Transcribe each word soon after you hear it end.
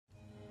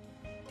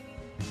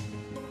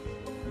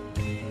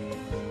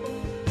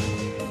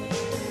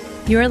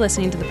You are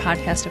listening to the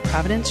podcast of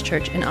Providence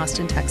Church in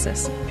Austin,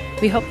 Texas.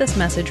 We hope this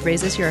message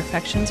raises your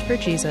affections for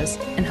Jesus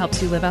and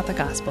helps you live out the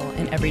gospel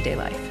in everyday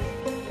life.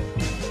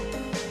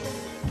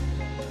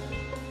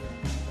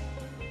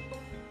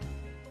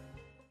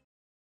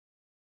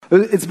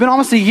 It's been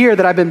almost a year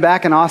that I've been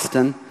back in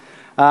Austin.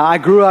 I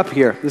grew up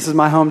here. This is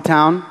my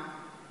hometown.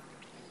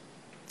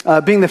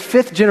 Being the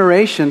fifth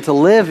generation to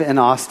live in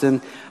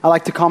Austin, I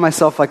like to call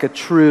myself like a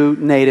true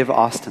native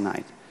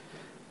Austinite.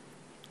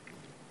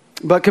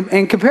 But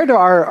compared to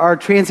our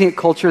transient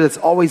culture that's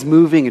always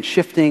moving and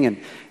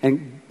shifting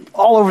and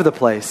all over the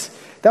place,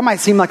 that might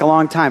seem like a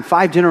long time.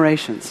 5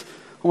 generations,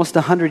 almost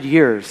 100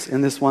 years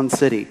in this one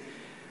city.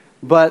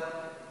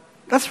 But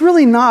that's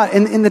really not,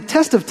 in the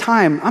test of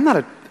time, I'm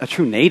not a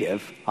true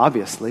native,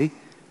 obviously.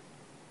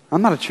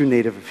 I'm not a true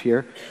native of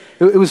here.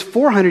 It was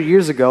 400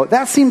 years ago.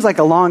 That seems like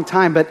a long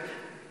time, but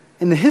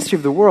in the history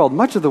of the world,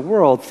 much of the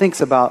world thinks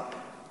about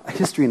a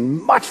history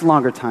in much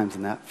longer times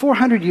than that.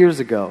 400 years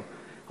ago.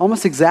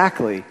 Almost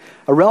exactly.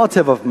 A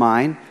relative of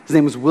mine, his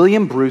name was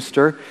William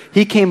Brewster,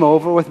 he came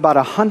over with about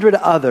 100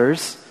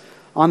 others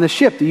on the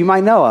ship that you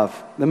might know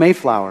of, the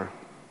Mayflower.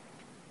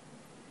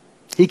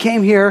 He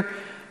came here,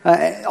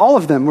 all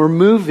of them were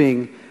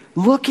moving,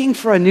 looking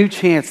for a new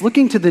chance,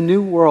 looking to the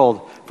new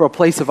world for a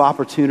place of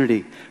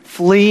opportunity,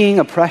 fleeing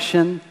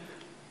oppression,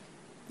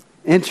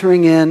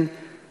 entering in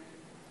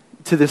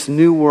to this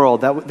new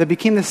world that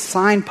became the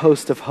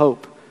signpost of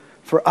hope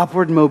for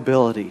upward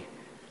mobility,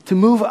 to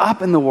move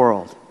up in the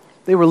world.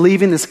 They were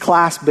leaving this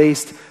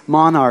class-based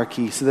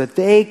monarchy so that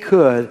they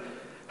could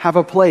have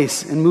a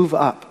place and move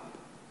up.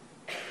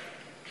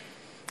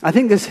 I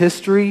think this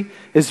history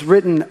is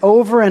written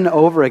over and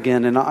over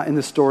again in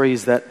the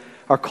stories that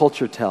our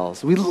culture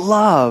tells. We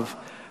love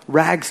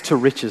rags to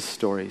riches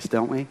stories,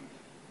 don't we?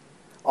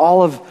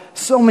 All of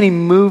so many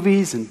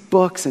movies and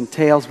books and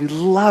tales, we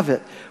love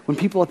it when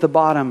people at the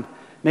bottom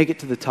make it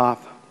to the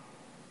top.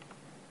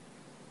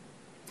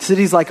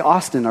 Cities like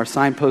Austin are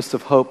signposts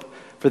of hope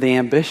for the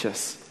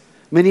ambitious.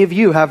 Many of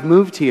you have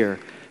moved here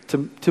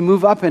to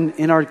move up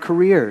in our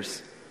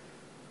careers,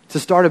 to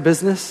start a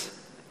business,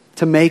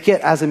 to make it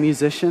as a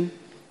musician.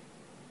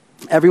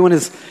 Everyone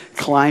is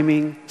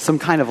climbing some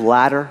kind of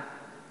ladder.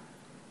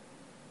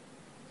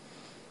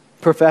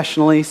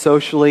 Professionally,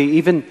 socially,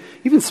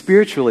 even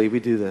spiritually, we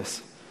do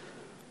this.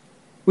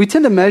 We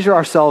tend to measure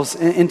ourselves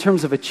in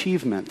terms of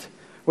achievement,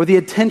 or the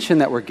attention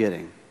that we're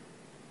getting,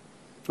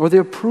 or the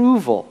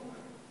approval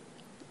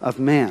of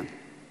man.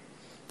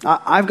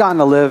 I've gotten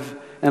to live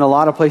in a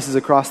lot of places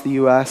across the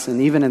U.S. and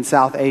even in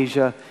South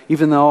Asia,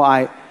 even though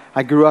I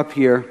grew up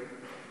here.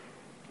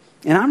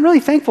 And I'm really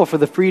thankful for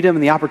the freedom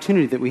and the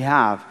opportunity that we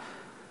have.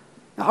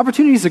 The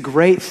opportunity is a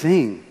great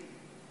thing.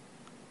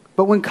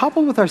 But when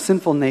coupled with our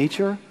sinful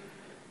nature,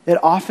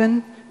 it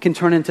often can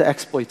turn into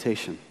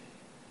exploitation.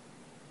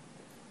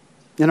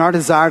 In our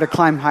desire to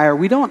climb higher,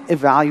 we don't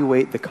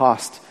evaluate the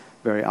cost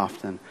very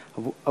often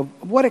of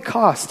what it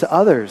costs to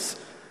others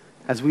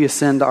as we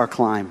ascend our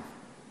climb.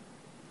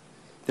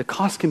 The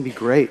cost can be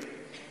great.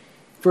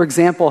 For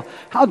example,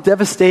 how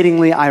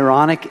devastatingly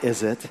ironic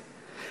is it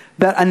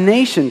that a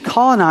nation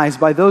colonized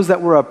by those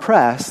that were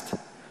oppressed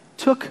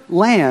took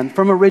land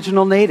from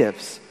original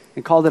natives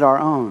and called it our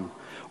own?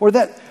 Or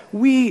that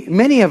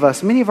many of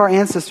our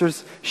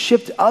ancestors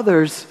shipped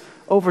others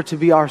over to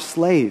be our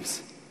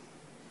slaves.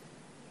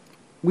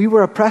 We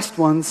were oppressed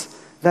ones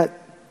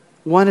that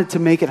wanted to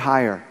make it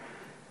higher.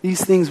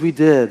 These things we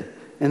did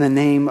in the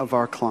name of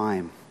our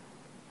climb.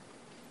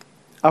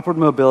 Upward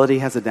mobility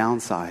has a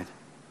downside.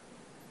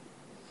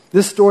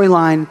 This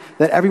storyline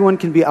that everyone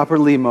can be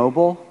upwardly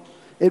mobile,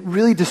 it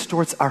really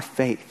distorts our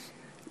faith.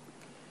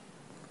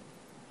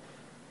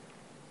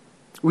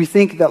 We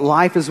think that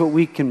life is what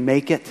we can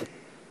make it,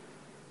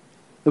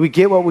 that we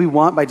get what we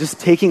want by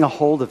just taking a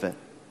hold of it.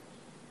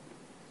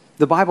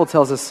 The Bible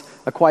tells us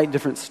a quite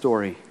different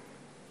story.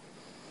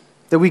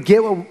 That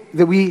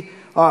we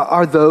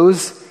are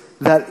those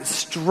that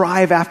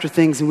strive after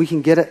things and we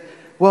can get it.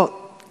 Well,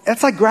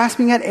 that's like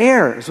grasping at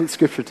air, is what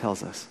Scripture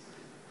tells us.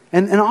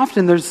 And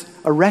often there's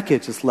a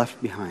wreckage that's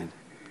left behind.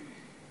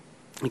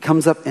 It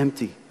comes up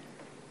empty.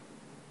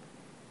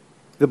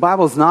 The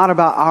Bible is not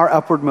about our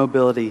upward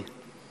mobility,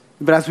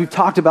 but as we've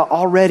talked about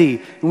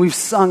already and we've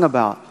sung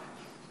about,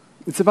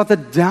 it's about the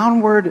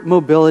downward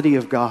mobility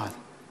of God.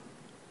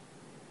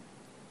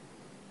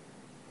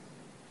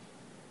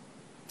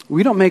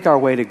 We don't make our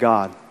way to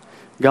God.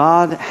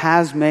 God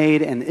has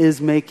made and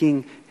is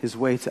making his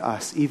way to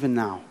us, even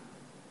now.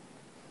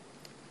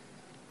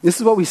 This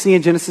is what we see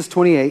in Genesis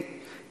 28.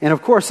 And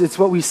of course, it's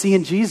what we see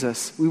in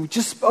Jesus. We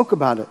just spoke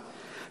about it.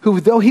 Who,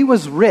 though he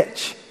was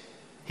rich,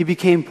 he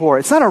became poor.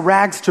 It's not a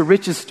rags to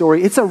riches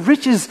story. It's a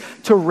riches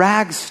to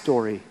rags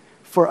story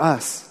for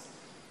us.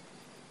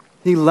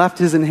 He left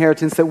his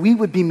inheritance that we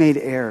would be made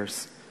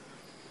heirs.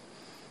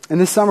 And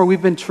this summer,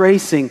 we've been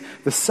tracing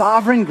the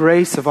sovereign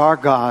grace of our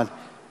God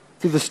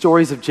through the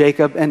stories of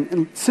Jacob.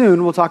 And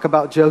soon, we'll talk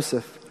about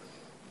Joseph.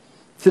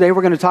 Today,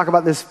 we're going to talk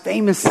about this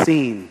famous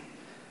scene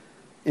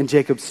in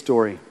Jacob's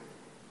story.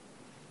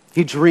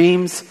 He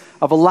dreams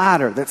of a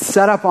ladder that's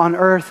set up on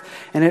earth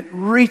and it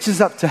reaches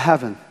up to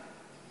heaven.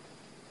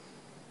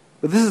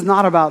 But this is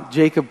not about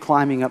Jacob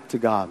climbing up to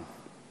God,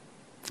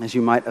 as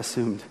you might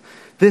assumed.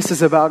 This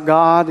is about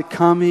God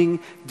coming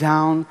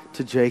down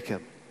to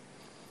Jacob.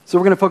 So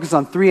we're going to focus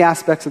on three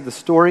aspects of the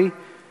story: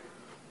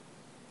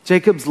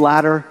 Jacob's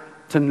ladder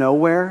to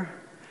nowhere,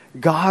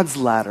 God's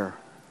ladder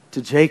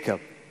to Jacob,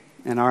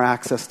 and our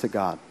access to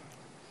God.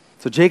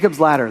 So Jacob's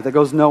ladder that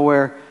goes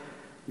nowhere,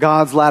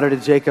 God's ladder to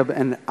Jacob,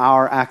 and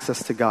our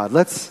access to God.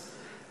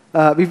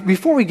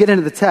 Before we get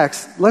into the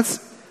text, let's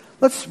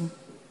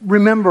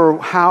remember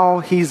how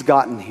he's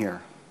gotten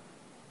here.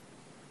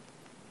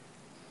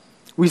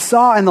 We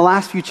saw in the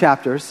last few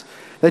chapters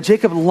that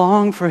Jacob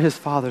longed for his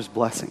father's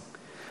blessing.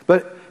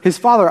 But his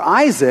father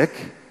Isaac,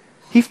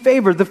 he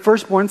favored the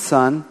firstborn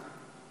son,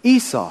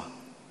 Esau.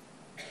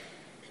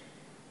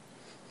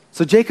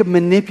 So Jacob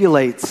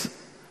manipulates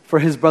for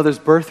his brother's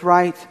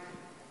birthright,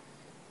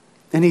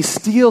 and he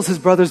steals his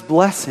brother's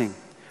blessing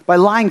by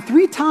lying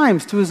 3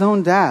 times to his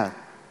own dad.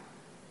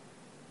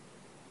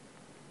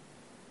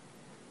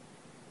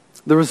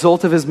 The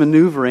result of his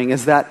maneuvering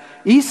is that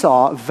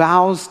Esau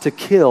vows to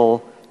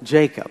kill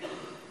Jacob.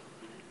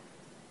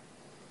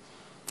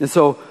 And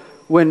so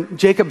when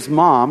Jacob's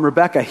mom,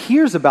 Rebekah,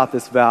 hears about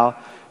this vow,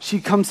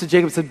 she comes to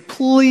Jacob and said,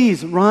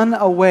 "Please run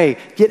away.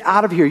 Get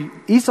out of here.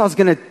 He's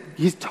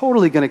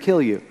totally going to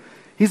kill you.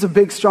 He's a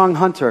big, strong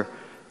hunter.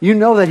 You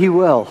know that he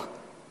will."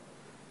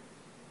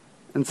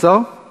 And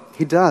so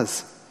he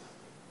does.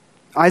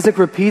 Isaac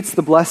repeats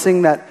the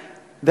blessing that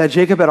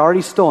Jacob had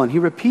already stolen. He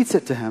repeats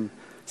it to him,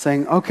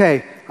 saying,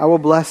 "Okay, I will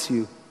bless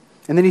you."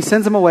 And then he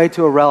sends him away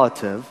to a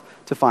relative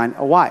to find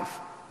a wife.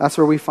 That's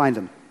where we find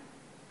him.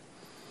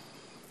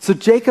 So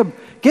Jacob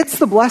gets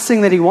the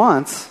blessing that he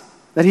wants,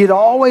 that he had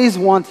always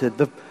wanted,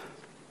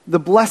 the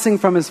blessing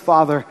from his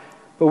father.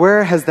 But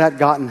where has that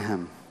gotten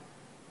him?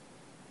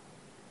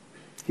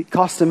 It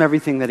cost him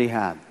everything that he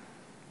had.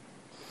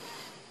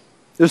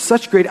 There's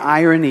such great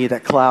irony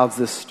that clouds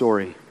this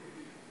story.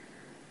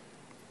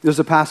 There's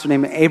a pastor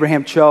named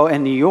Abraham Cho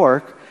in New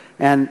York,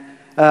 and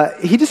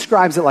he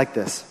describes it like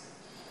this.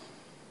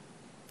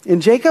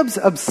 In Jacob's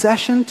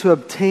obsession to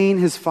obtain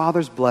his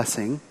father's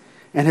blessing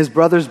and his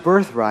brother's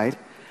birthright,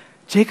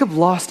 Jacob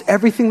lost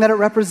everything that it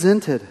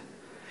represented.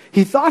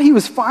 He thought he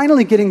was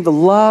finally getting the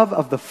love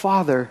of the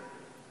father,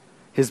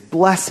 his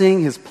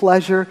blessing, his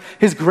pleasure,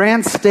 his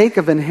grand stake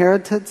of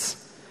inheritance,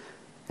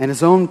 and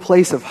his own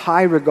place of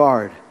high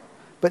regard.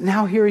 But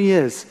now here he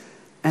is,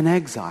 an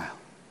exile.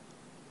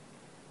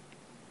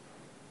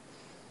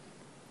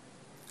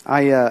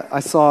 I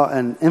saw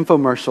an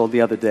infomercial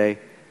the other day,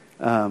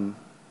 and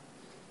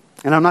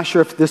I'm not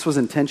sure if this was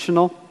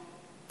intentional,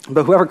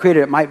 but whoever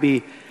created it might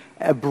be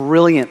a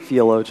brilliant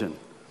theologian.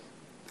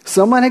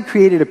 Someone had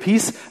created a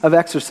piece of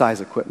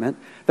exercise equipment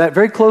that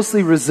very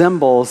closely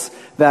resembles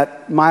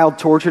that mild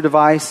torture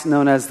device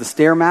known as the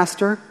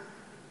Stairmaster.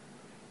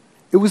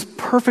 It was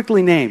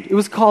perfectly named. It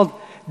was called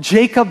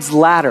Jacob's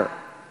Ladder.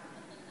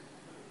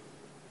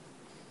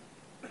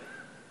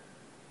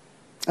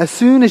 As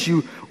soon as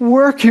you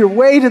work your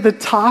way to the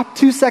top,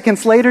 2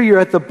 seconds later you're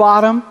at the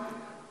bottom,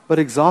 but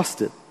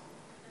exhausted.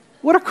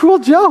 What a cruel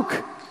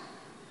joke.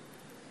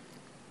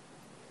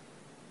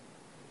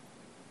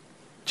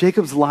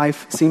 Jacob's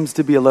life seems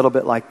to be a little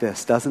bit like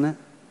this, doesn't it?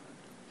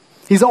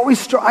 He's always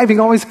striving,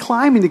 always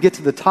climbing to get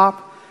to the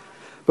top,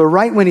 but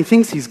right when he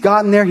thinks he's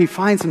gotten there, he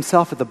finds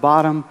himself at the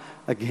bottom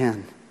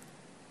again.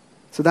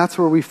 So that's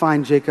where we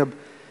find Jacob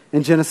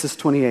in Genesis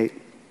 28.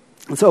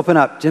 Let's open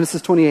up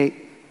Genesis 28,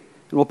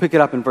 and we'll pick it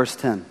up in verse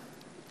 10.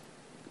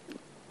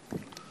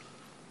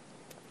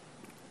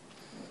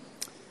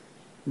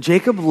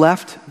 Jacob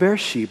left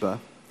Beersheba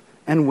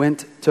and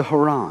went to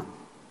Haran.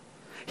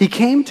 He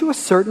came to a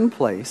certain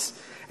place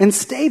and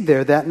stayed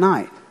there that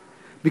night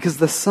because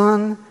the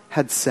sun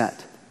had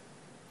set.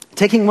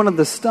 Taking one of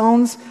the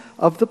stones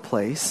of the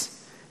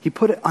place, he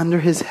put it under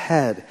his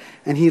head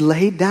and he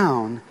lay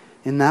down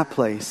in that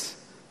place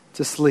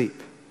to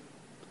sleep.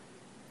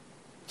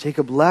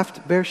 Jacob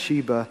left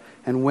Beersheba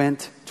and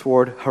went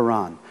toward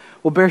Haran.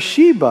 Well,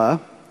 Beersheba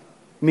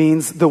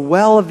means the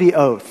well of the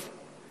oath.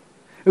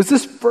 It was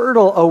this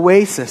fertile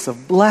oasis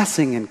of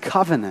blessing and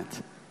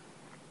covenant.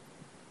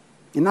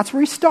 And that's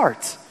where he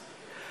starts.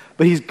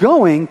 But he's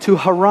going to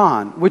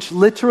Haran, which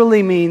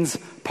literally means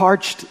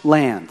parched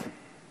land.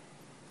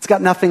 It's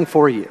got nothing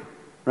for you,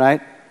 right?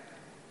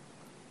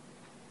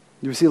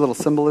 Do you see a little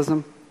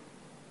symbolism?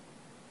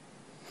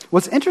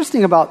 What's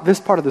interesting about this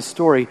part of the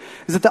story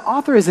is that the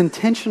author is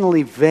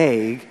intentionally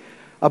vague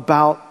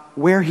about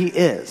where he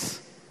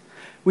is.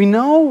 We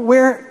know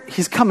where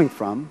he's coming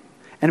from,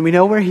 and we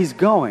know where he's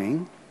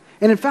going.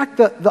 And in fact,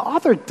 the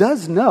author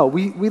does know.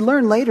 We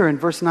learn later in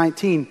verse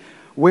 19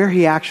 where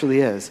he actually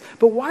is.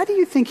 But why do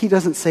you think he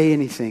doesn't say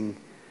anything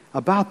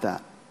about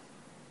that?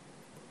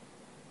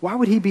 Why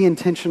would he be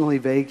intentionally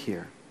vague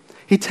here?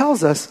 He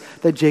tells us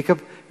that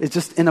Jacob is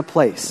just in a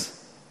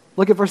place.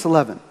 Look at verse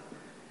 11.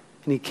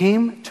 And he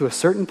came to a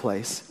certain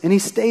place, and he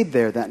stayed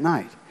there that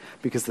night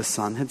because the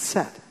sun had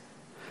set.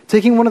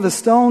 Taking one of the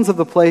stones of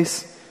the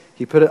place,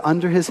 he put it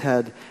under his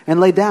head and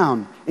lay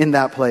down in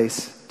that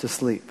place to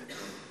sleep.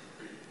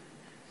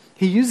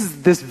 He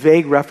uses this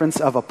vague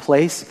reference of a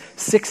place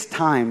 6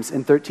 times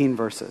in 13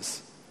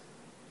 verses.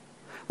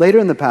 Later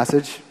in the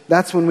passage,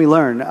 that's when we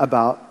learn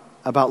about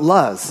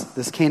Luz,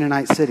 this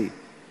Canaanite city.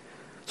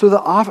 So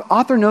the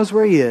author knows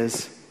where he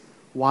is.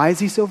 Why is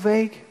he so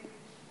vague?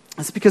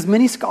 It's because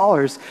many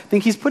scholars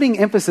think he's putting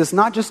emphasis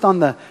not just on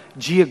the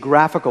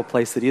geographical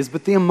place that he is,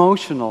 but the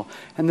emotional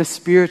and the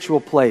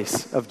spiritual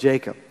place of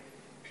Jacob.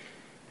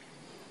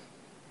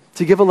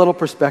 To give a little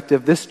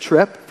perspective, this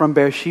trip from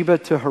Beersheba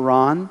to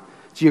Haran,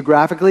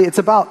 geographically, it's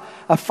about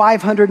a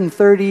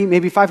 530,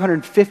 maybe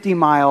 550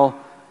 mile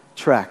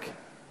trek.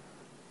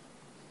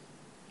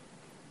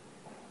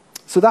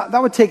 So that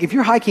would take, if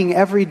you're hiking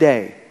every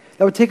day,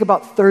 that would take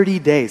about 30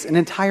 days, an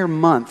entire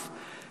month,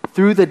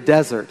 through the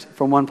desert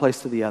from one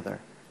place to the other.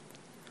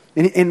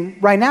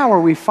 And right now where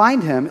we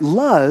find him,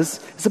 Luz,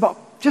 is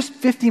about just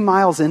 50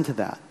 miles into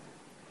that.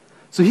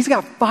 So he's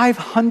got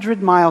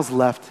 500 miles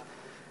left,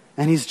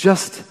 and he's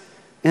just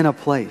in a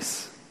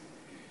place.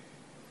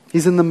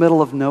 He's in the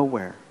middle of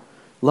nowhere,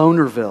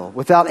 Lonerville,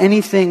 without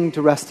anything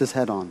to rest his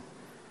head on.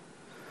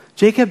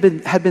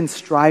 Jacob had been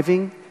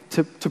striving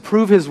to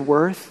prove his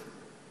worth,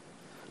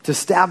 to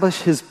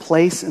establish his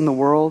place in the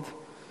world,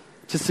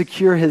 to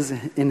secure his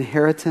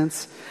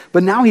inheritance.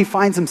 But now he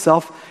finds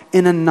himself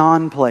in a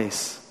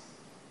non-place,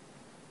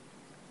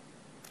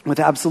 with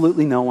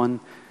absolutely no one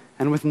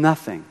and with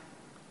nothing.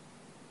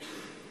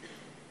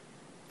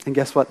 And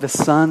guess what? The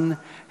sun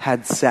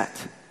had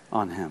set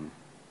on him.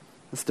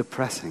 That's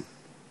depressing.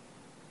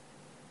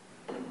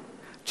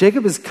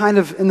 Jacob is kind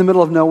of in the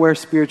middle of nowhere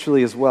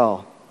spiritually as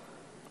well.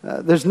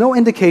 There's no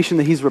indication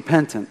that he's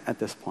repentant at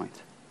this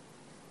point,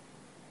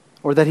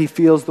 or that he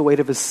feels the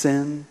weight of his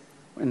sin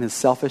and his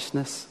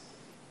selfishness.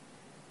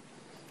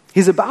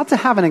 He's about to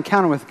have an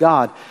encounter with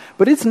God,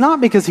 but it's not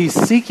because he's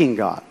seeking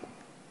God.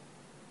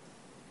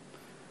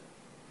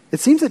 It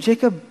seems that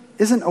Jacob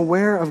isn't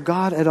aware of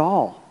God at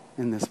all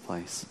in this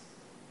place.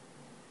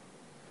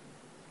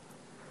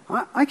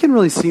 I can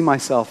really see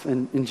myself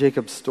in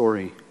Jacob's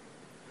story.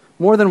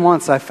 More than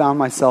once I found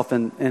myself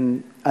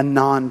in a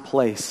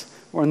non-place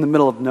or in the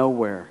middle of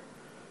nowhere.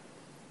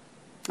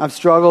 I've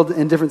struggled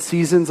in different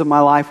seasons of my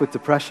life with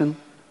depression.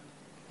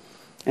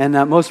 And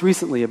most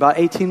recently, about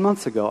 18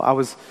 months ago, I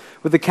was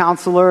with a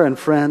counselor and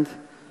friend.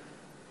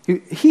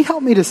 He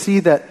helped me to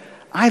see that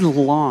I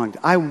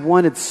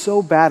wanted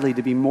so badly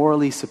to be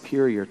morally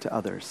superior to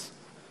others.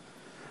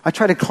 I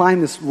tried to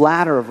climb this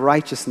ladder of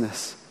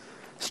righteousness,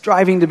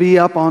 striving to be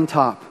up on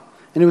top.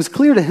 And it was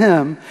clear to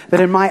him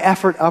that in my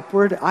effort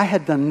upward, I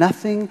had done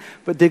nothing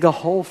but dig a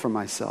hole for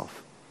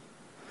myself.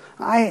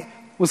 I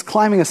was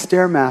climbing a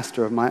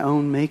stairmaster of my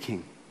own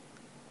making.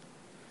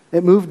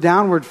 It moved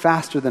downward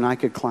faster than I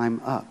could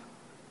climb up.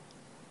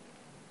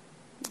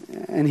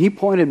 And he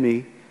pointed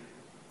me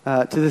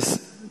to this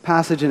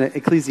passage in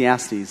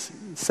Ecclesiastes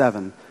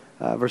 7,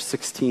 verse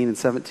 16 and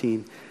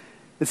 17.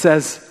 It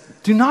says,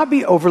 "Do not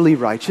be overly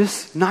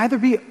righteous, neither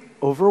be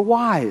over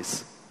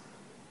wise.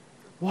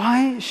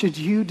 Why should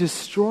you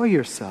destroy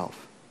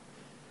yourself?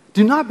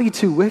 Do not be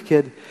too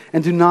wicked,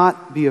 and do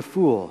not be a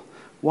fool.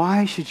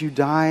 Why should you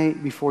die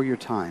before your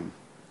time?"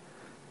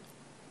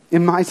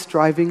 In my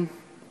striving,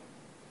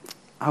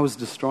 I was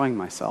destroying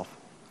myself.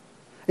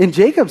 In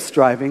Jacob's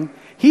striving,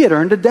 he had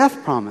earned a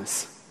death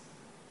promise.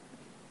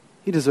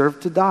 He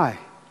deserved to die.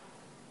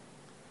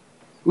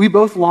 We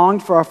both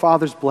longed for our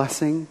Father's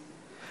blessing,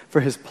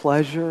 for his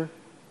pleasure,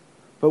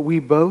 but we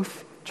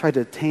both tried to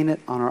attain it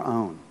on our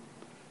own,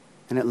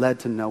 and it led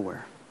to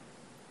nowhere.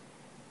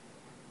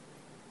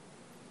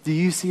 Do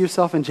you see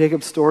yourself in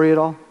Jacob's story at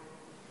all?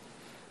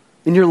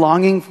 In your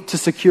longing to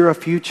secure a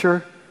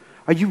future,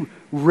 are you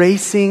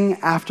racing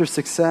after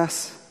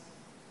success,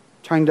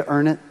 trying to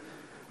earn it?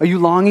 Are you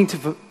longing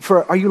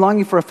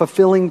for a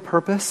fulfilling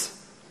purpose?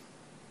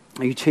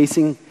 Are you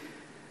chasing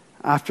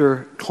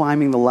after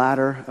climbing the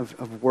ladder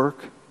of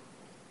work?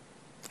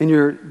 In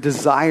your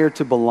desire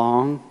to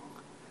belong,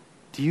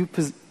 do you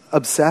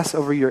obsess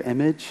over your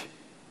image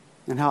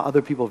and how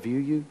other people view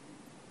you?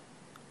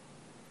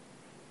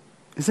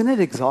 Isn't it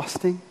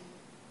exhausting?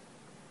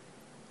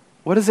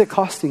 What is it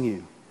costing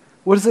you?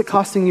 What is it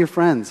costing your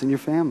friends and your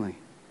family,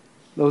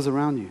 those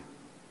around you?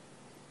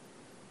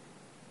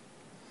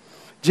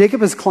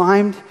 Jacob has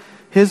climbed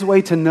his way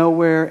to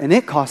nowhere, and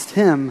it cost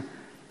him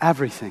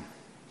everything.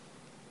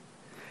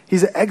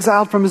 He's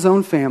exiled from his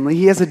own family.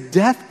 He has a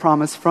death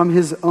promise from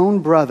his own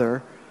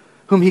brother,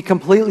 whom he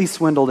completely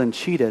swindled and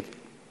cheated.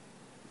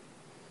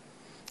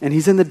 And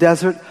he's in the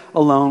desert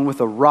alone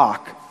with a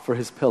rock for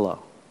his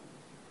pillow.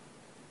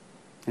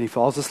 And he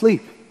falls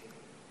asleep.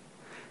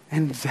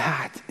 And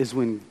that is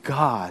when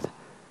God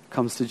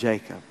comes to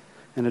Jacob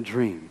in a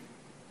dream.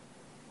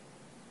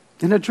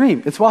 In a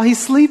dream. It's while he's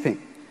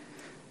sleeping.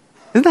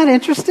 Isn't that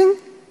interesting?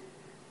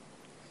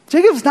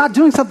 Jacob's not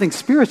doing something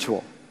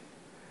spiritual.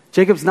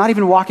 Jacob's not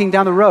even walking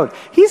down the road.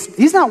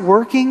 He's not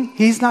working.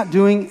 He's not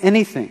doing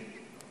anything.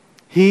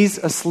 He's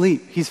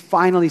asleep. He's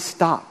finally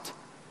stopped.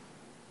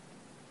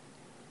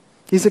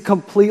 He's a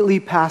completely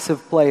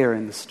passive player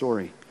in the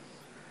story.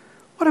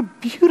 What a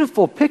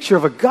beautiful picture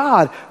of a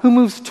God who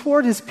moves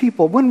toward his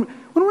people when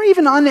we're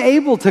even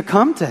unable to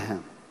come to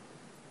him.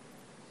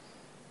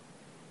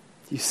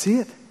 Do you see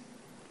it?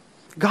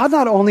 God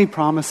not only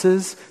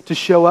promises to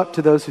show up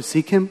to those who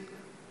seek him,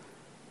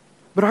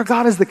 but our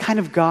God is the kind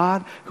of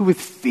God who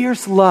with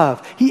fierce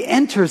love, he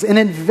enters and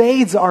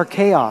invades our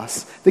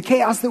chaos, the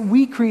chaos that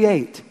we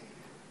create.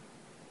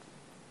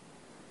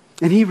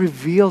 And he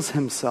reveals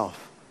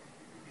himself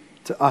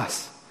to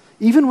us,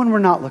 even when we're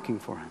not looking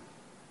for him.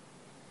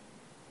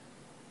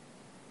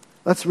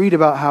 Let's read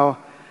about how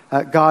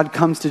God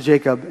comes to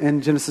Jacob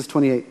in Genesis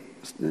 28,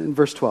 in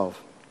verse 12.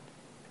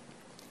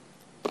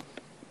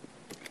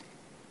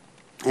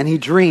 And he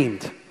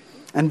dreamed,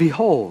 and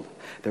behold,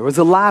 there was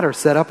a ladder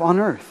set up on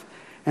earth,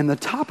 and the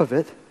top of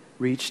it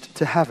reached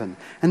to heaven.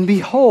 And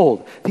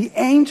behold, the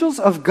angels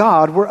of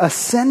God were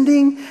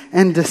ascending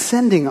and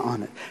descending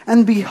on it.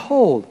 And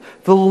behold,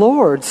 the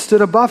Lord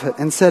stood above it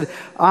and said,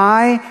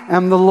 I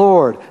am the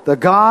Lord, the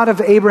God of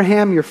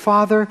Abraham your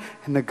father,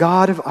 and the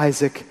God of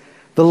Isaac.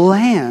 The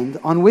land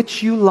on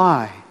which you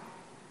lie,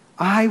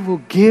 I will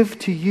give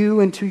to you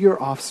and to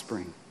your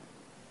offspring.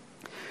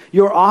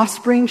 Your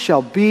offspring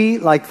shall be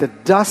like the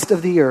dust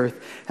of the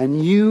earth,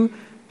 and you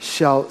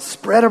shall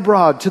spread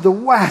abroad to the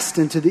west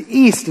and to the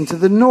east and to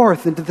the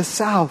north and to the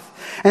south.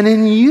 And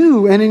in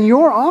you and in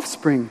your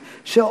offspring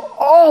shall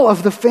all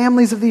of the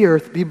families of the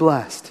earth be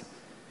blessed.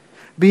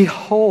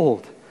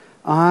 Behold,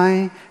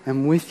 I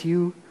am with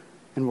you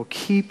and will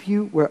keep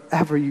you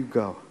wherever you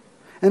go.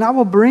 And I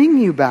will bring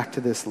you back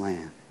to this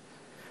land,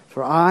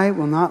 for I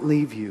will not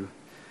leave you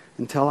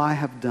until I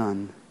have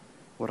done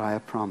what I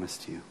have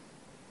promised you.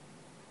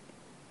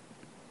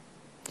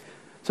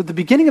 So at the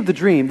beginning of the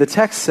dream, the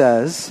text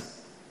says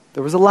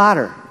there was a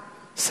ladder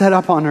set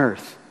up on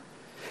earth.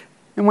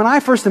 And when I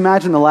first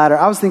imagined the ladder,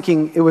 I was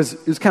thinking it was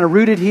kind of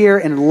rooted here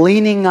and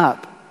leaning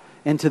up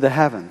into the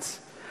heavens.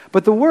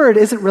 But the word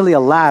isn't really a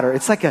ladder.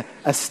 It's like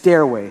a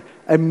stairway,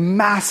 a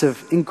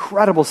massive,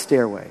 incredible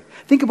stairway.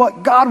 Think of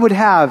what God would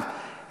have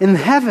in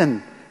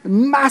heaven, a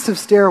massive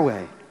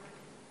stairway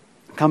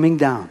coming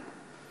down.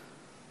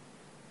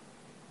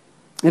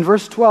 In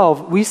verse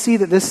 12, we see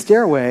that this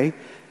stairway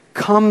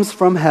comes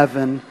from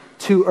heaven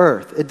to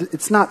earth.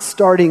 It's not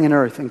starting in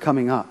earth and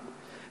coming up.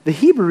 The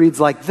Hebrew reads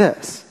like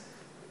this.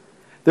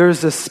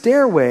 There's a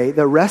stairway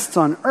that rests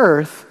on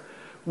earth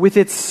with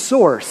its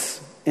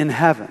source in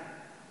heaven.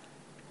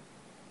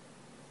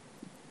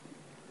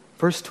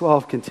 Verse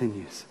 12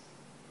 continues.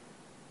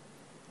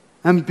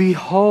 And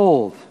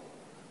behold,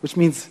 which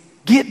means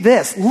get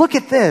this, look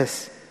at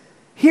this,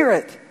 hear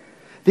it.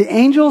 The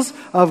angels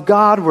of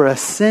God were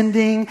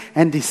ascending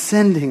and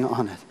descending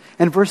on it.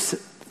 And verse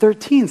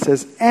 13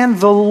 says, and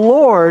the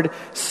Lord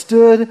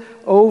stood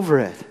over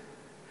it.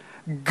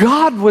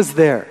 God was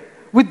there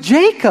with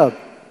Jacob.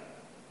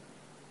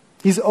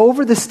 He's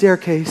over the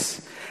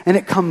staircase, and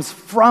it comes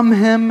from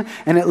him,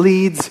 and it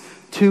leads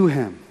to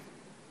him.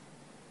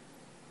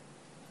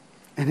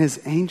 And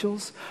his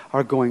angels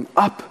are going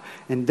up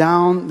and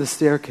down the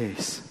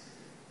staircase.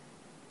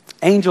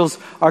 Angels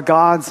are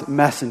God's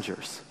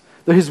messengers.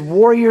 They're his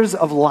warriors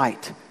of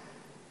light.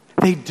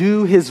 They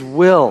do his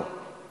will.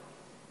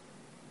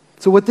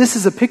 So what this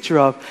is a picture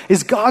of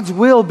is God's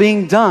will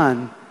being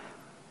done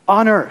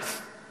on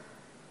earth.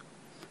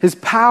 His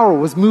power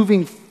was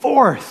moving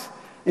forth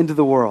into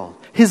the world.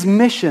 His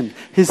mission,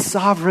 his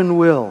sovereign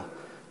will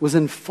was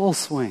in full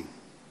swing.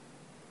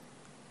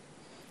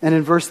 And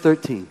in verse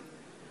 13,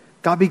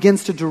 God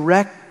begins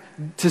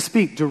to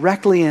speak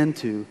directly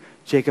into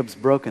Jacob's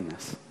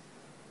brokenness.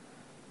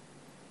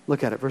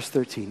 Look at it, verse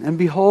 13. And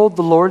behold,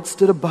 the Lord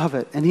stood above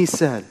it, and he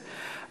said,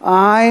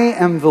 I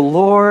am the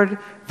Lord,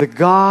 the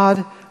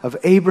God of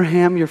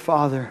Abraham your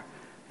father,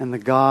 and the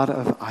God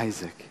of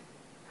Isaac.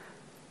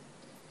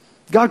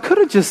 God could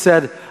have just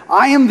said,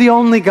 I am the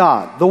only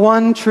God, the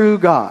one true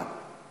God.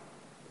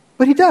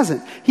 But he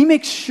doesn't. He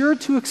makes sure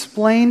to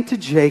explain to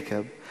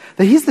Jacob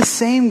that he's the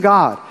same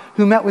God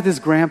who met with his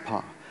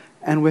grandpa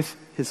and with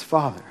his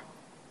father.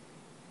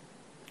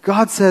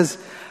 God says,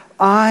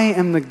 I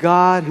am the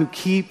God who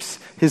keeps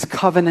his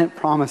covenant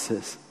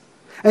promises.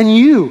 And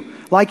you,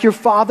 like your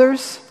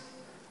fathers,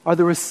 are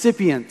the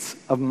recipients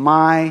of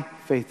my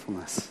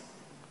faithfulness.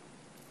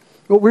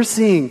 What we're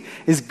seeing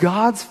is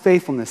God's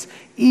faithfulness,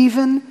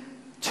 even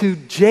to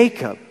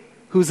Jacob,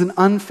 who's an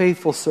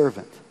unfaithful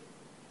servant.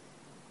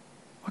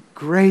 What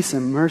grace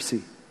and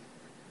mercy.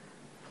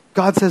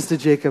 God says to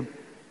Jacob,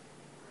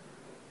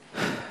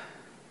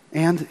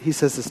 and he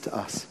says this to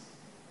us,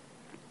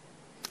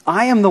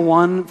 I am the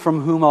one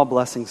from whom all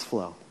blessings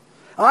flow.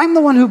 I'm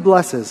the one who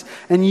blesses,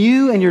 and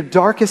you in your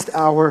darkest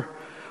hour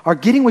are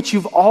getting what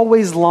you've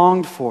always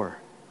longed for.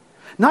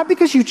 Not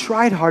because you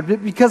tried hard,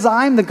 but because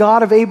I'm the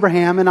God of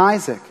Abraham and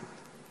Isaac.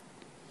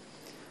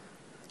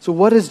 So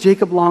what does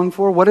Jacob long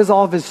for? What is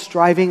all of his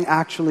striving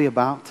actually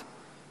about?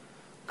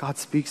 God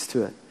speaks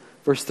to it.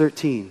 Verse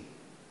 13.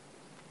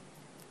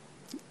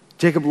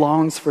 Jacob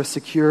longs for a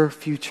secure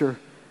future.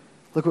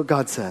 Look what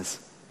God says.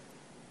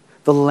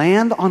 The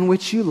land on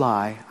which you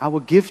lie, I will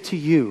give to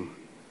you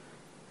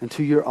and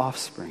to your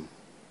offspring.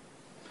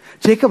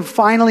 Jacob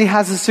finally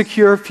has a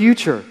secure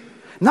future,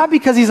 not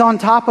because he's on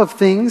top of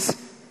things,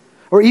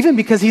 or even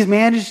because he's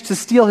managed to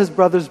steal his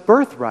brother's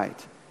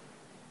birthright.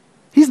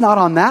 He's not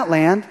on that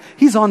land,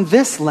 he's on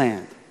this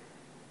land.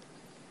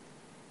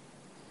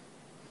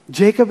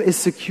 Jacob is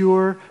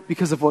secure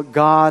because of what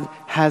God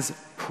has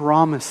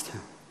promised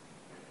him.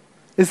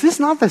 Is this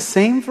not the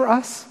same for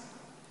us?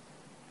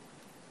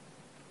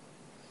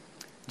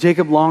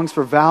 Jacob longs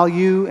for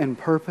value and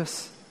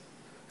purpose.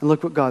 And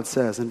look what God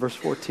says in verse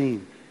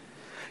 14.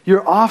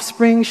 Your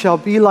offspring shall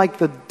be like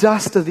the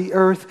dust of the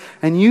earth,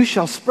 and you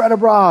shall spread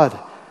abroad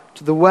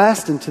to the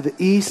west and to the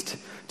east,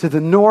 to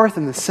the north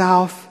and the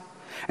south.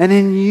 And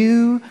in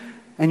you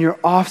and your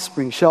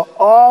offspring shall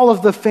all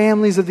of the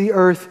families of the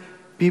earth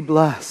be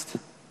blessed.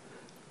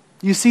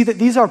 You see that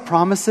these are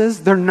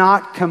promises, they're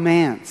not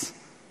commands.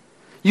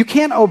 You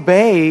can't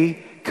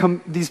obey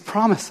these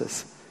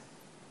promises.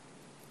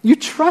 You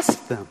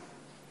trust them.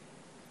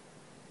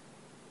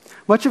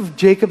 Much of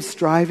Jacob's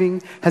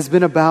striving has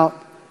been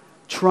about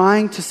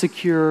trying to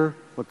secure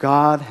what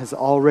God has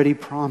already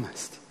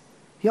promised.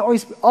 He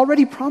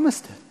already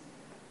promised it.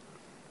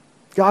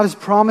 God is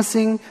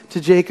promising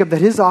to Jacob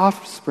that his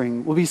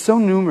offspring will be so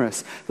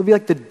numerous, they'll be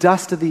like the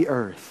dust of the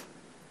earth,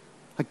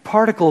 like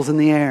particles in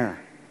the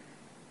air.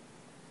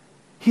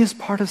 He is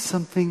part of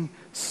something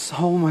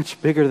so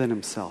much bigger than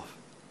himself.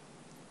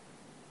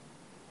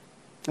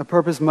 A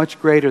purpose much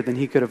greater than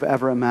he could have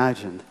ever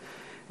imagined.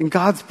 And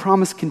God's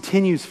promise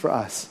continues for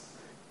us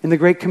in the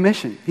Great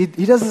Commission. He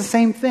does the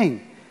same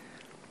thing.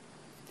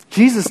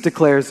 Jesus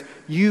declares,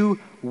 you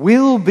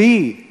will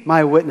be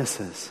my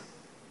witnesses.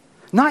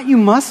 Not you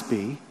must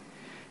be.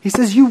 He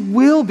says you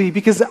will be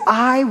because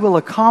I will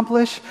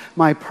accomplish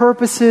my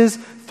purposes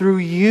through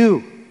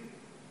you.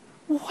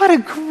 What a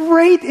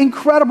great,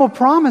 incredible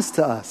promise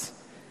to us.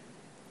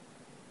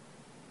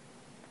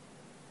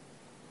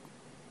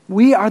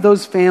 We are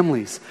those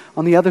families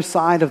on the other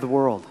side of the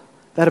world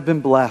that have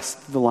been blessed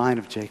through the line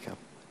of Jacob,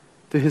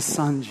 through his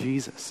son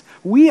Jesus.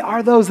 We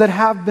are those that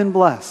have been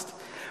blessed.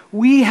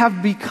 We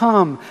have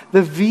become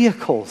the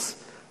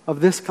vehicles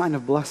of this kind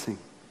of blessing.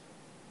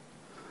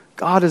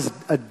 God is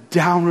a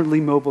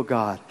downwardly mobile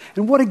God.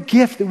 And what a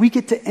gift that we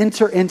get to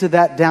enter into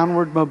that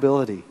downward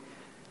mobility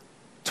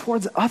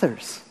towards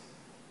others.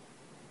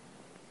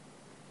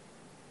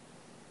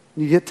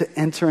 You get to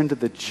enter into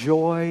the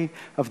joy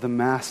of the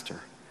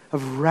Master,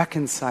 of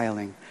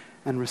reconciling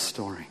and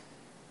restoring.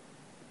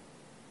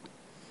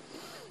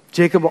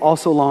 Jacob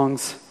also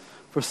longs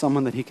for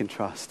someone that he can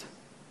trust.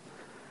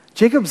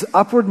 Jacob's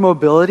upward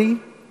mobility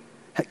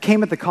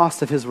came at the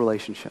cost of his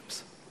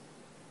relationships.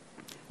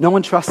 No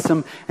one trusts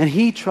him, and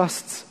he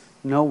trusts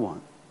no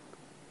one.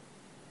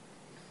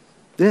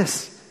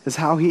 This is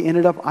how he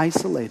ended up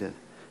isolated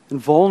and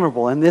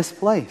vulnerable in this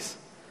place.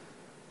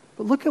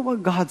 But look at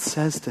what God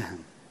says to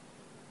him.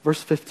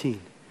 Verse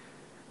 15.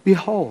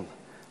 Behold,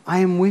 I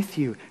am with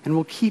you and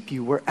will keep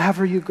you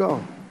wherever you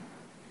go.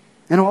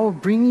 And I will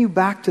bring you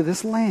back to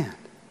this land.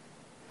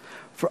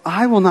 For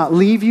I will not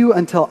leave you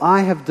until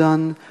I have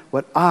done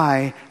what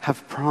I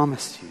have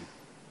promised you.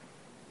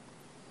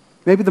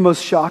 Maybe the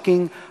most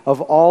shocking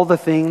of all the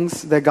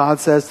things that God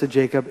says to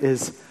Jacob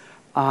is,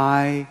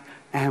 I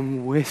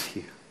am with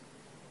you.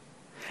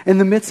 In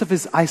the midst of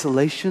his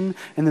isolation,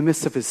 in the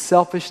midst of his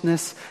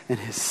selfishness and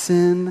his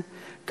sin,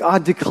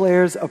 God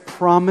declares a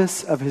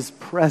promise of his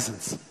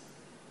presence,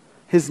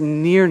 his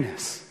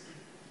nearness.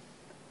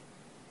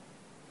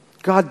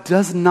 God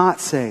does not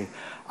say,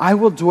 I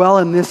will dwell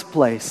in this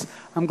place.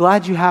 I'm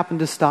glad you happened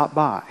to stop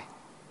by.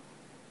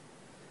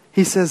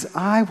 He says,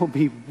 I will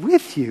be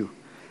with you,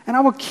 and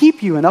I will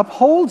keep you and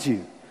uphold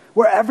you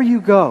wherever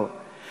you go.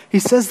 He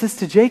says this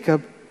to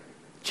Jacob.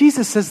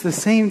 Jesus says the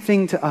same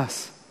thing to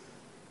us.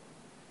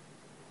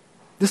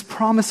 This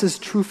promise is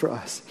true for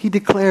us. He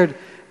declared,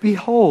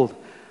 behold,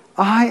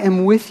 I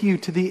am with you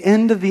to the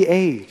end of the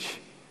age.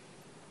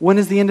 When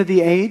is the end of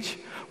the age?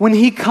 When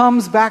he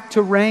comes back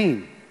to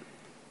reign.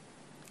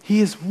 He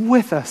is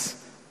with us.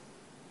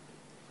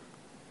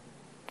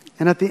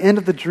 And at the end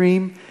of the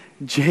dream,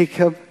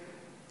 Jacob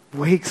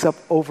wakes up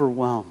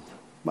overwhelmed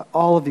by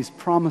all of these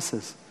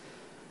promises.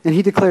 And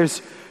he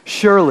declares,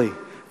 surely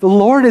the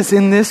Lord is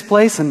in this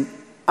place and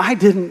I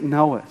didn't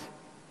know it.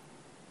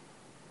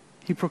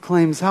 He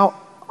proclaims how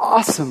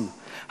awesome,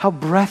 how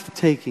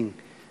breathtaking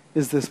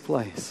is this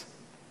place.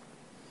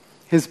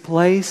 His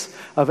place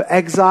of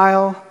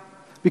exile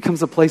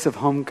becomes a place of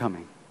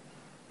homecoming.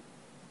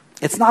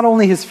 It's not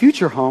only his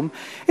future home,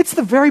 it's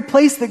the very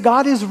place that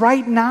God is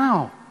right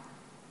now.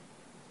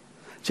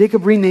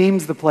 Jacob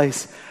renames the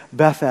place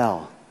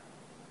Bethel,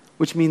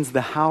 which means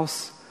the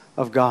house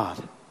of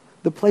God,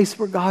 the place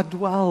where God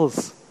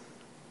dwells.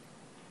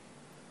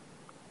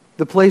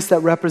 The place that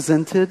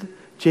represented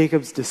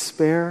Jacob's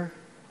despair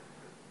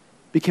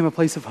became a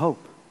place of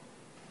hope.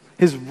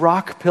 His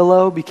rock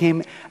pillow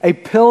became a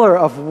pillar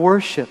of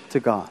worship to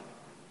God.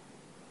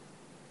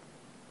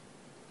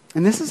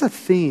 And this is a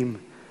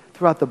theme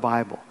throughout the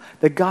Bible,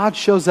 that God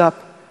shows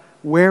up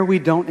where we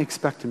don't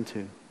expect him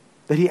to,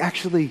 that he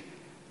actually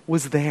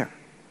was there.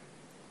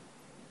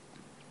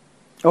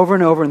 Over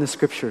and over in the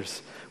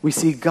scriptures, we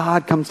see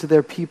God comes to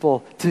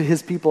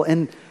his people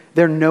in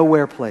their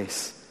nowhere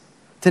place.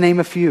 To name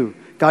a few,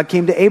 God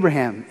came to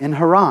Abraham in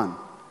Haran,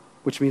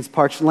 which means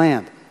parched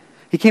land.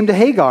 He came to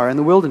Hagar in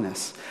the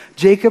wilderness.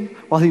 Jacob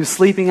while he was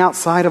sleeping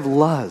outside of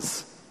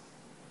Luz.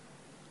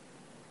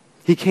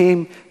 He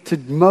came to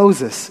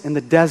Moses in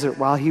the desert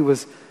while he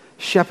was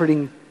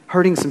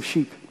herding some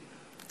sheep.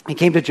 He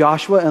came to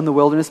Joshua in the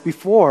wilderness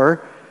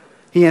before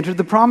he entered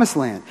the promised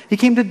land. He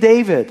came to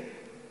David,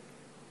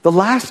 the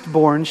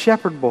last-born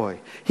shepherd boy.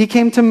 He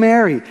came to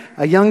Mary,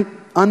 a young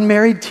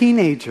unmarried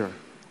teenager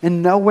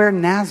in nowhere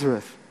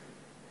Nazareth.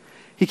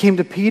 He came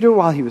to Peter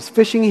while he was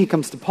fishing. He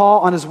comes to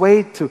Paul on his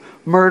way to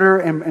murder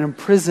and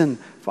imprison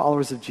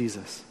followers of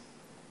Jesus.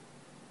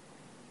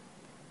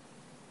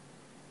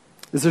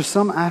 Is there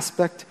some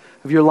aspect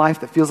of your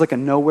life that feels like a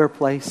nowhere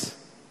place?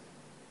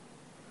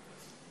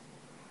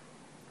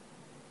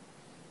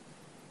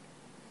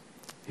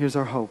 Here's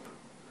our hope,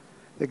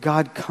 that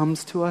God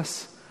comes to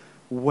us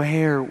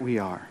where we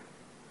are,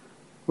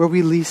 where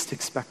we least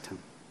expect him.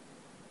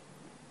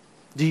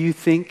 Do you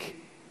think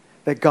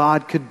that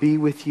God could be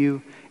with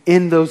you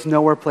in those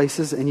nowhere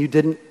places and you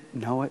didn't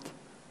know it?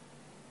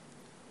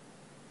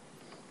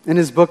 In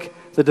his book,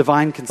 The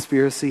Divine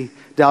Conspiracy,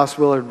 Dallas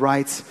Willard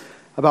writes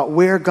about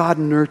where God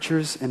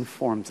nurtures and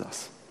forms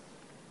us.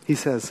 He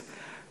says,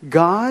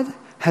 God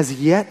has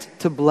yet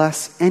to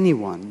bless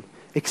anyone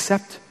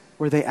except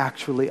where they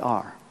actually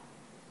are.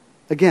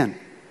 Again,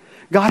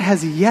 God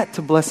has yet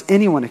to bless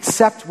anyone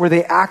except where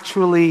they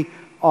actually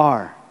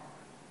are.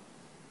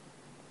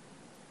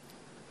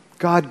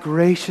 God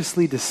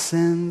graciously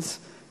descends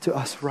to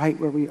us right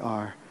where we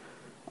are,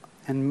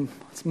 and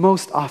it's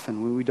most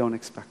often when we don't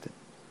expect it.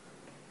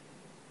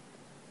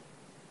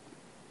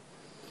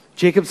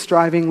 Jacob's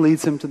striving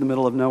leads him to the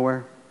middle of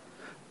nowhere,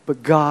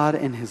 but God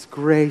in his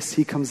grace,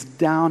 he comes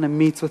down and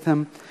meets with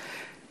him,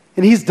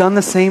 and he's done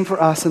the same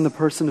for us in the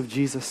person of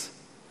Jesus.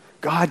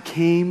 God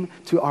came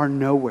to our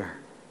nowhere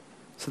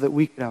so that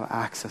we could have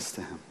access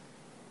to him.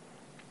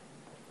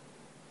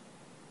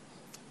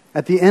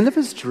 At the end of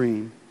his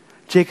dream,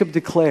 Jacob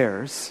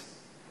declares,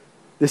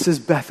 this is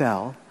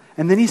Bethel,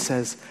 and then he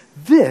says,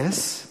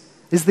 this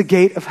is the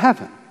gate of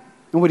heaven.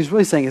 And what he's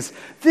really saying is,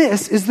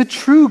 this is the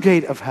true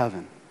gate of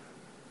heaven.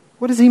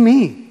 What does he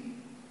mean?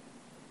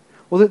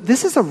 Well,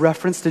 this is a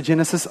reference to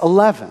Genesis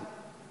 11.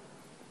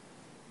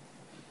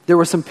 There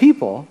were some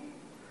people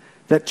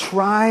that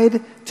tried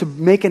to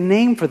make a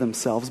name for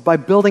themselves by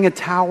building a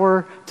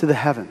tower to the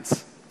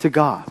heavens, to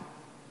God.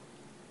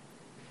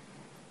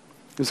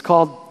 It was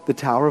called the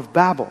Tower of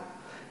Babel.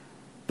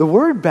 The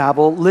word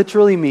Babel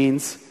literally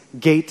means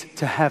gate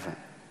to heaven.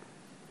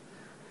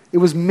 It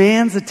was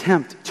man's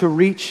attempt to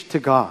reach to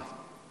God.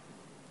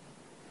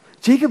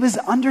 Jacob is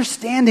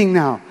understanding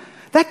now.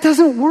 That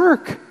doesn't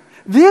work.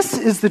 This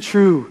is the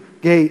true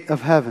gate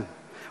of heaven,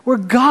 where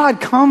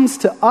God comes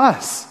to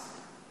us,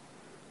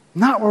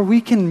 not where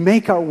we can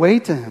make our way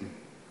to him.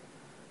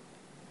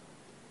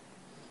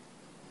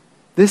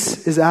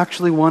 This is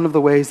actually one of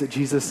the ways that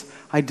Jesus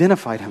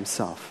identified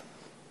himself.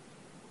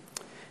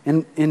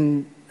 In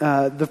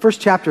the first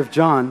chapter of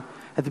John,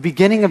 at the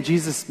beginning of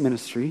Jesus'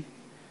 ministry,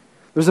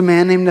 there was a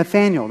man named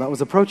Nathanael that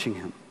was approaching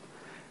him.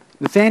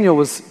 Nathanael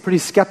was pretty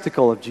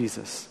skeptical of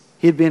Jesus.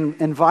 He had been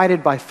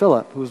invited by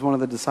Philip, who was one of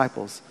the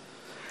disciples.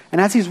 And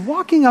as he's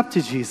walking up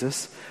to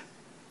Jesus,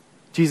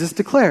 Jesus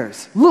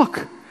declares,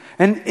 "Look,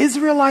 an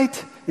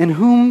Israelite in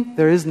whom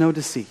there is no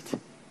deceit."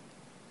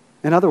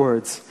 In other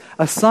words,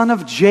 a son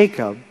of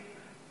Jacob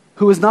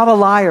who is not a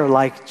liar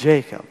like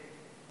Jacob.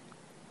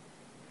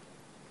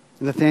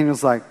 And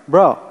Nathanael's like,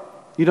 "Bro,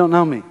 you don't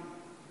know me.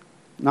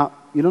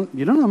 You don't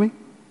know me."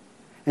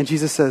 And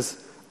Jesus says,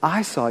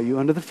 "I saw you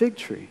under the fig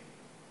tree."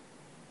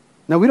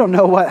 Now, we don't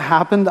know what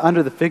happened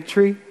under the fig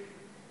tree,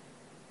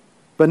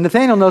 but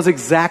Nathanael knows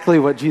exactly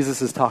what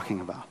Jesus is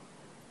talking about.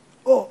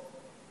 Oh,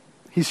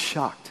 he's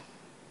shocked.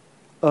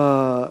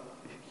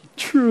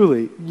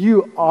 Truly,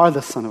 you are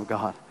the Son of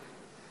God.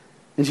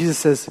 And Jesus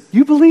says,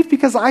 "You believe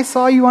because I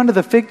saw you under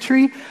the fig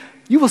tree?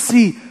 You will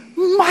see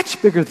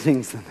much bigger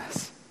things than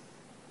this."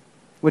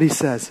 What he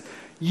says,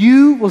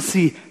 "You will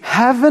see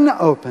heaven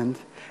opened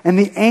and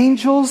the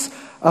angels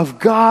of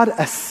God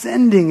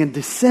ascending and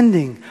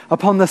descending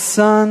upon the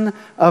Son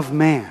of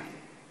Man."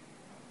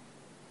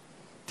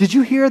 Did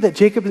you hear that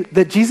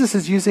Jesus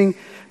is using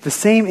the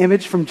same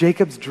image from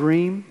Jacob's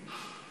dream?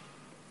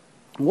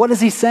 What is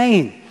he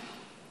saying?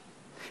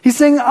 He's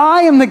saying,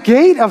 I am the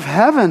gate of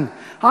heaven.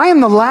 I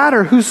am the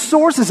ladder whose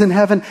source is in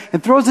heaven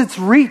and throws its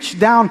reach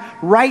down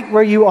right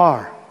where you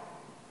are.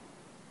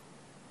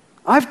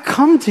 I've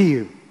come to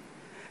you.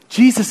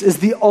 Jesus is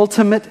the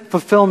ultimate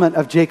fulfillment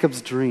of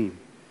Jacob's dream.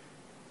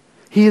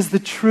 He is the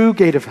true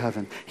gate of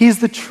heaven. He is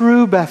the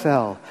true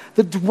Bethel,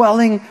 the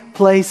dwelling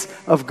place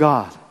of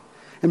God.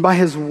 And by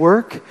his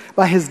work,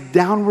 by his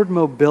downward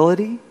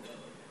mobility,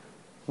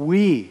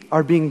 we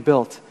are being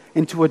built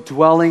into a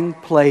dwelling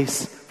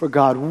place for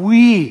God.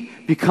 We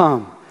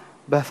become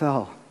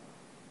Bethel.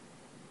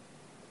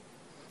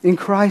 In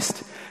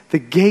Christ, the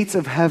gates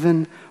of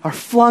heaven are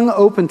flung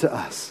open to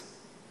us.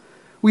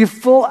 We have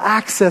full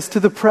access to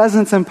the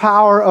presence and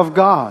power of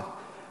God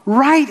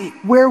right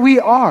where we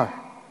are.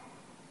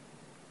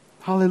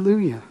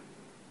 Hallelujah.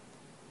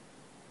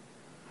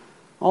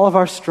 All of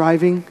our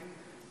striving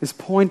is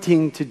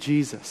pointing to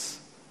Jesus.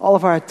 All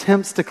of our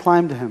attempts to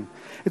climb to Him,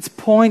 it's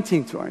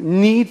pointing to our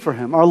need for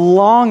Him, our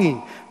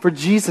longing for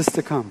Jesus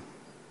to come.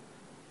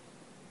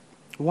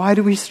 Why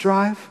do we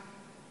strive?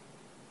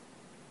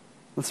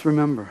 Let's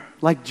remember,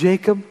 like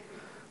Jacob,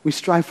 we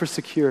strive for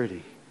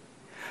security.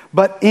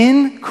 But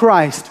in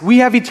Christ, we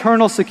have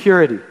eternal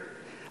security.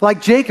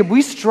 Like Jacob,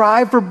 we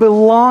strive for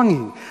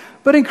belonging.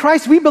 But in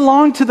Christ, we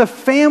belong to the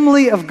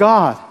family of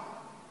God.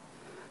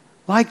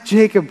 Like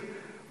Jacob,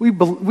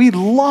 we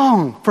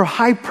long for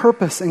high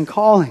purpose and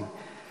calling.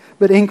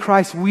 But in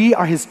Christ, we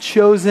are His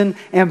chosen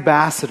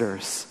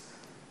ambassadors.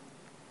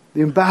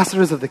 The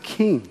ambassadors of the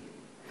King.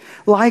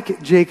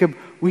 Like Jacob,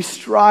 we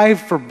strive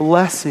for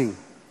blessing.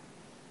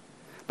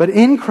 But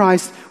in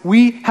Christ,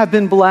 we have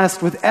been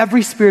blessed with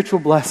every spiritual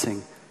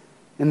blessing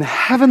in the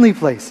heavenly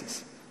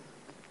places.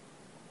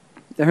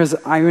 There is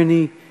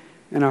irony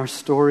in our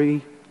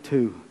story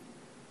too.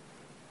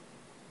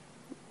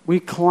 We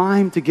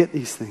climb to get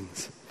these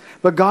things,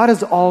 but God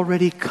has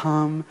already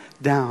come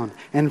down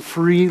and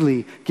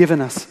freely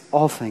given us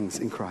all things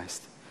in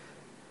Christ.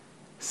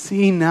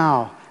 See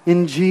now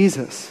in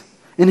Jesus,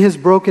 in His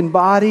broken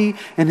body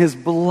and His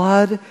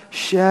blood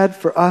shed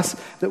for us,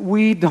 that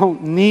we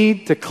don't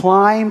need to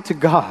climb to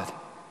God.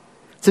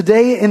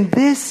 Today, in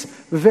this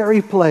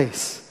very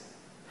place,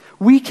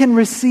 we can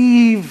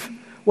receive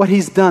what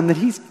He's done, that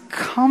He's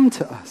come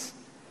to us.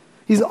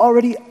 He's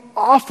already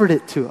offered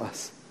it to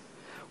us.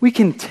 We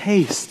can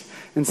taste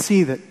and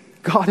see that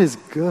God is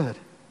good.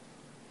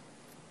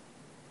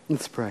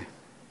 Let's pray.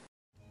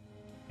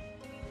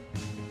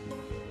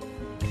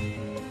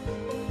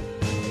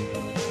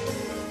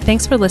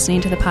 Thanks for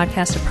listening to the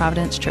podcast of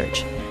Providence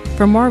Church.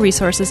 For more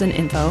resources and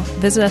info,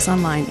 visit us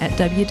online at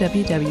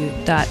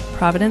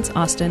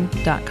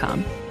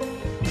www.providenceaustin.com.